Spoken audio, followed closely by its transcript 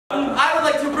I would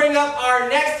like to bring up our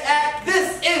next act.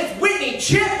 This is Whitney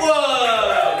Chitwood.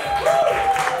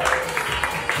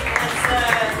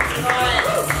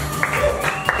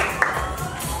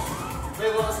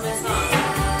 Wait, what was my song?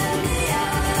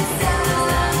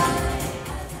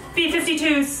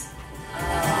 B-52s.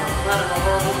 What a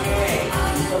horrible game.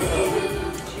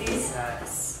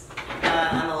 Jesus.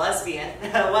 I'm a lesbian.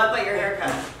 What about your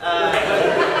haircut?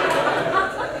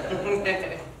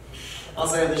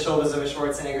 Also, I have the shoulders of a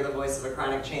Schwarzenegger, the voice of a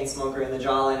chronic chain smoker, and the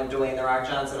jawline of Dwayne "The Rock"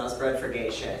 Johnson. I was bred for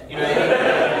gay shit. You know what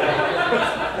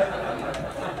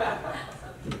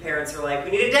I mean? Parents were like,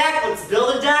 "We need a deck. Let's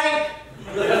build a dike."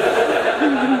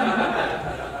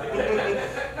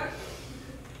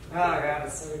 Oh God,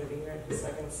 it's so good to be here at the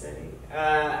Second City.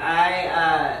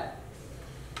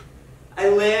 I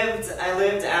lived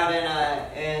out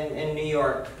in New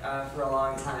York for a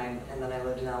long time, and then I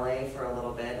lived in LA for a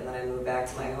little bit, and then I moved back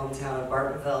to my hometown of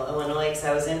Bartonville, Illinois, because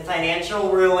I was in financial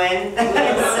ruin. I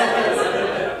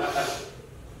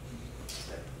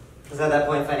was at that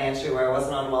point financially where I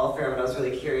wasn't on welfare, but I was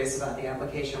really curious about the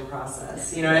application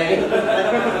process. You know what I mean?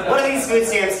 What do these food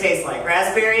stamps taste like?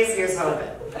 Raspberries? Here's hoping.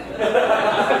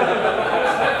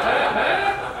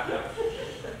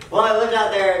 Well, I lived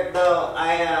out there though.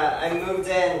 I moved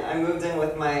in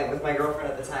with my girlfriend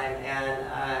at the time,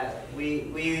 and we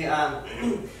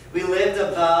lived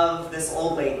above this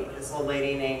old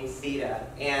lady named Theta,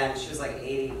 and she was like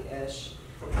 80-ish,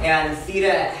 and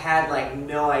Theta had like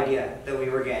no idea that we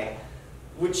were gay,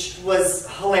 which was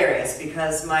hilarious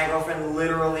because my girlfriend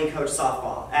literally coached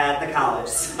softball at the college.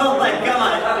 So like, come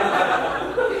on,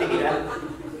 Theta.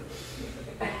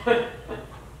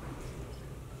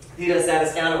 Theta sat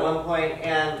us down at one point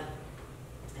and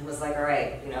it was like, all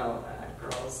right, you know,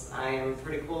 girls, I am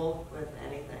pretty cool with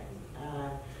anything.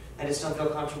 I just don't feel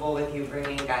comfortable with you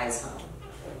bringing guys home.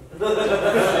 We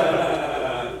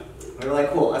were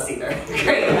like, cool, us either.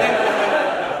 Great.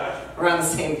 We're on the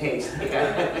same page.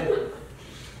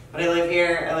 But I live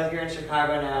here in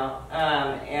Chicago now,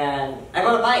 and I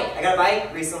bought a bike. I got a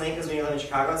bike recently because when you live in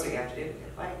Chicago, that's what you have to do, get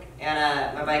a bike.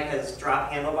 And my bike has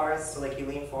drop handlebars, so like you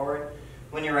lean forward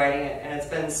when you're riding it, and it's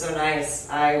been so nice.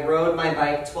 I rode my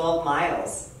bike 12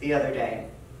 miles the other day.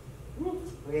 Well,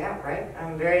 yeah, right?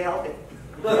 I'm very healthy.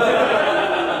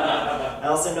 I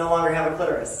also no longer have a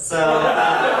clitoris, so...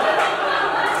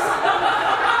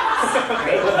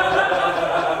 Great.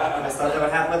 I just thought that would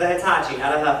happen with a Hitachi,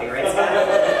 not a Huffy, right, Scott?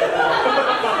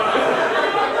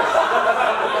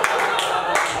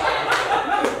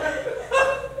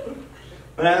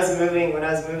 When I was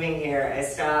moving here, I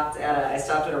stopped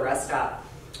at a rest stop,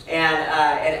 and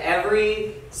at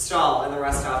every stall in the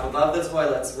rest stop above the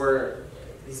toilets were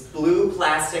these blue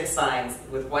plastic signs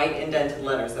with white indented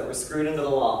letters that were screwed into the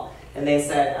wall, and they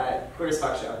said, "Queer as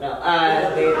fuck show." No,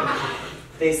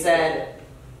 they said,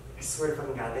 I swear to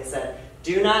fucking God, they said,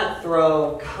 "Do not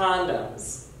throw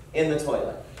condoms in the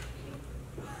toilet."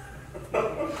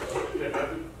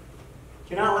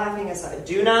 You're not laughing aside.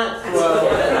 Do not throw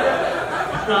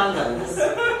condoms.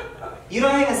 You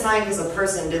don't hang a sign because a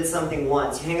person did something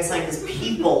once. You hang a sign because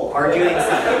people are doing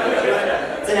something.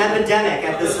 It's an epidemic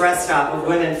at this rest stop of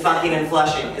women fucking and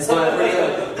flushing. Is what we're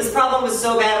doing. This problem was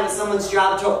so bad it was someone's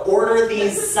job to order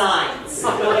these signs.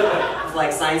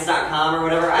 Like signs.com or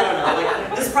whatever. I don't know.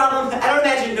 Like, this problem, I don't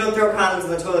imagine "Don't throw condoms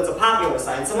in the toilet's a popular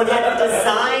sign. Someone had to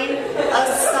design a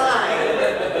sign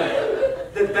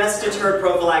that best deterred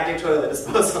prophylactic toilet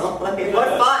disposal. Like, what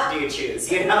font do you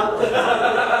choose, you know?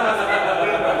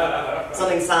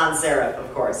 Something sans serif,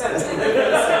 of course.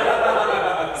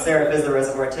 Serif is the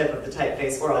reservoir tip of the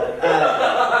typeface world.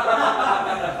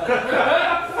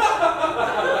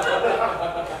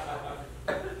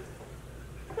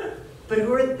 But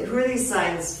who are these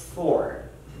signs for?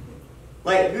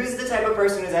 Like, who's the type of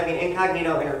person who's having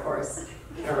incognito intercourse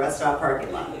in a rest stop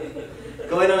parking lot?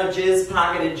 Going on a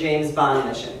jizz-pocketed James Bond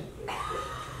mission,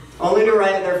 only to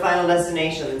arrive at their final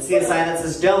destination and see a sign that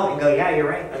says "don't" and go, "Yeah, you're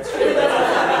right, that's true."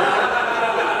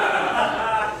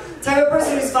 The type of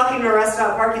person who's fucking in a rest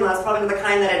stop parking lot is probably the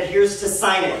kind that adheres to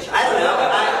signage. I don't know.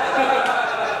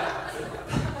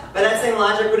 By that same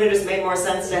logic, wouldn't it just make more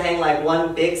sense to hang like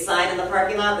one big sign in the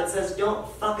parking lot that says "don't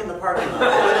fuck in the parking lot"?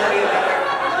 Wouldn't that be better?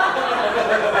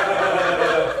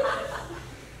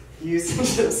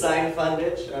 Usage of sign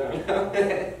fundage? I don't know.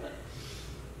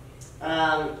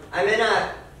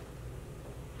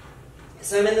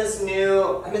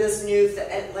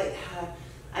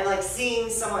 I'm like seeing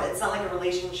someone. It's not like a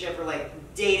relationship or like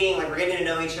dating. Like we're getting to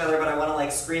know each other, but I want to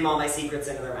like scream all my secrets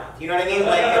into their mouth. You know what I mean?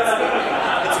 Like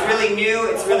it's really new.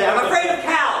 It's really. I'm afraid of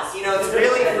cows. You know, it's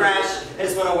really fresh. I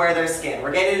just want to wear their skin.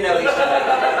 We're getting to know each other.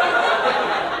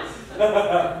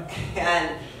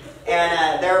 and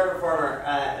they're a performer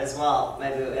as well,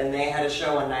 my boo, and they had a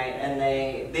show one night, and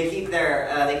they keep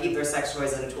their sex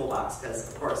toys in a toolbox, because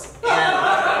of course.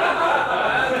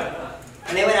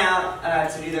 And they went out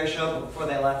to do their show, but before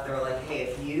they left, they were like, "Hey,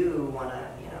 if you wanna,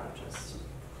 just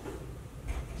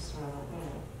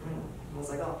I was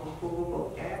like, "Oh,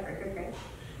 cool, yeah, great."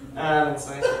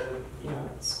 So I started,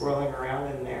 swirling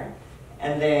around in there,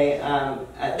 and they're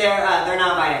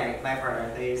non-binary. My partner,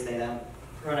 they use they/them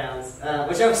pronouns,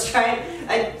 which I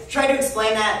tried to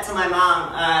explain that to my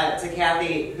mom, to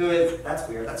Kathy, who is, that's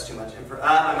weird, that's too much info.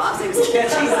 My mom's name is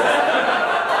Kathy.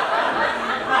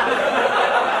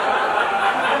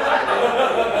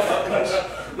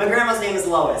 My grandma's name is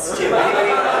Lois, too.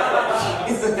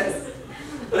 Jesus.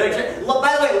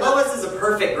 By the way, Lois is a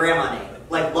perfect grandma name.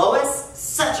 Like, Lois,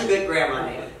 such a good grandma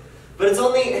name. But it's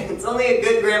only a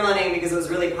good grandma name because it was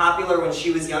really popular when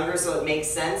she was younger, so it makes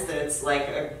sense that it's like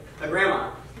a grandma.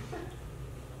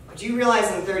 Do you realize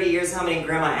in 30 years how many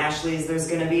Grandma Ashleys there's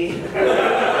gonna be?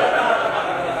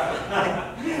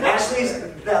 Ashley's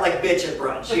that like bitch at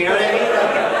brunch, you know what I mean?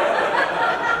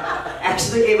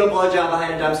 Ashley gave a blowjob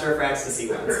behind a dumpster for ecstasy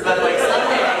once, but like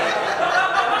someday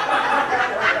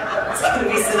it's gonna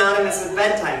be synonymous with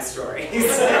bedtime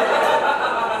stories.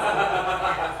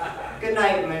 Good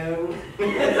night, Moon.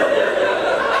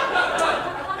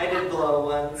 I did blow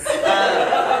once.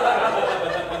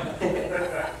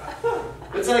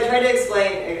 But so I tried to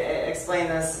explain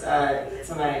this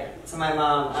to my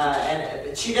mom,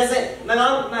 and she doesn't. My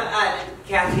mom,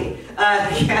 Kathy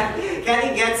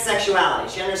gets sexuality.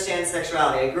 She understands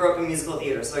sexuality. I grew up in musical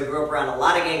theater, so I grew up around a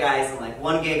lot of gay guys and like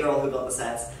one gay girl who built the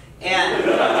sets, and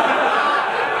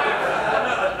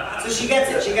so she gets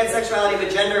it. She gets sexuality,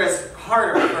 but gender is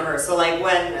harder for her. So like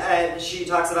when she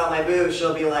talks about my boo,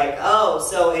 she'll be like, "Oh,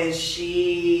 so is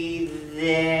she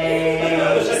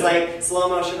there?" She's like slow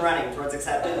motion running towards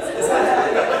acceptance. And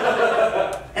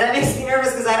that makes me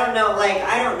nervous because I don't know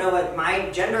what my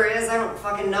gender is. I don't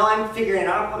fucking know. I'm figuring it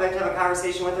out. I'll probably have to have a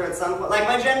conversation with her at some point. Like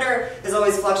my gender has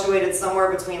always fluctuated somewhere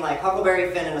between like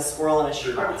Huckleberry Finn and a squirrel in a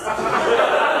shoebox.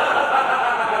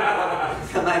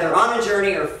 I'm either on a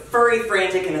journey or furry,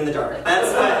 frantic, and in the dark.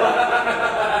 That's what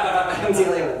I'm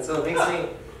dealing with. So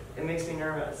it makes me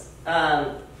nervous.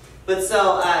 But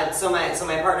so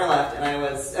my partner left, and I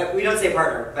was. We don't say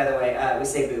partner, by the way. We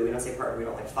say boo. We don't say partner. We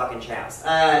don't like fucking chaps.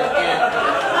 I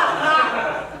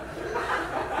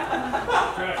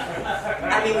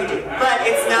mean, we do, but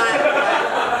it's not.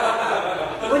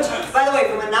 Which, by the way,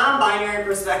 from a non-binary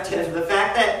perspective, the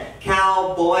fact that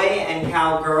cowboy and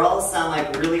cowgirl sound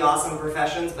like really awesome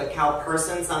professions, but cow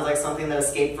person sounds like something that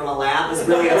escaped from a lab is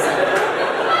really upsetting.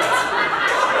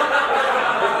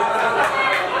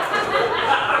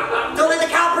 Don't let the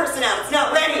cow person out. It's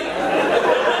not ready.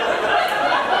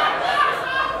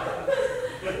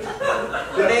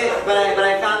 But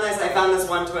I found this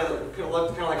one toy that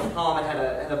looked kind of like a poem. It had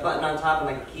a button on top and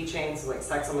like a keychain, so like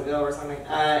sex on the go or something.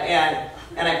 And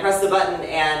I pressed the button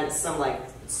and some like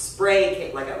spray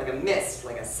came, like a mist,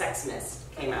 like a sex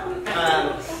mist came out.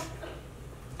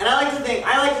 And I like to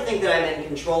think that I'm in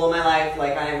control of my life,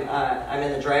 like I'm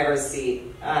in the driver's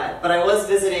seat. But I was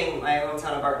visiting my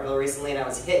hometown of Barkerville recently, and I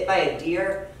was hit by a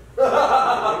deer.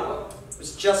 I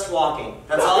was just walking.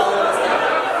 That's all I was doing.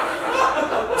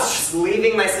 I was just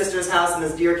leaving my sister's house, and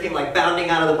this deer came like bounding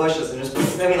out of the bushes and just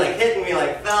hit and we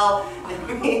like fell.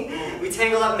 And we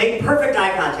tangled up, made perfect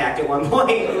eye contact at one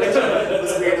point, which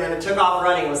was weird. And then it took off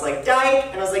running. It was like, "Dyke,"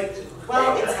 and I was like,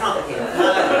 "Well, it's complicated."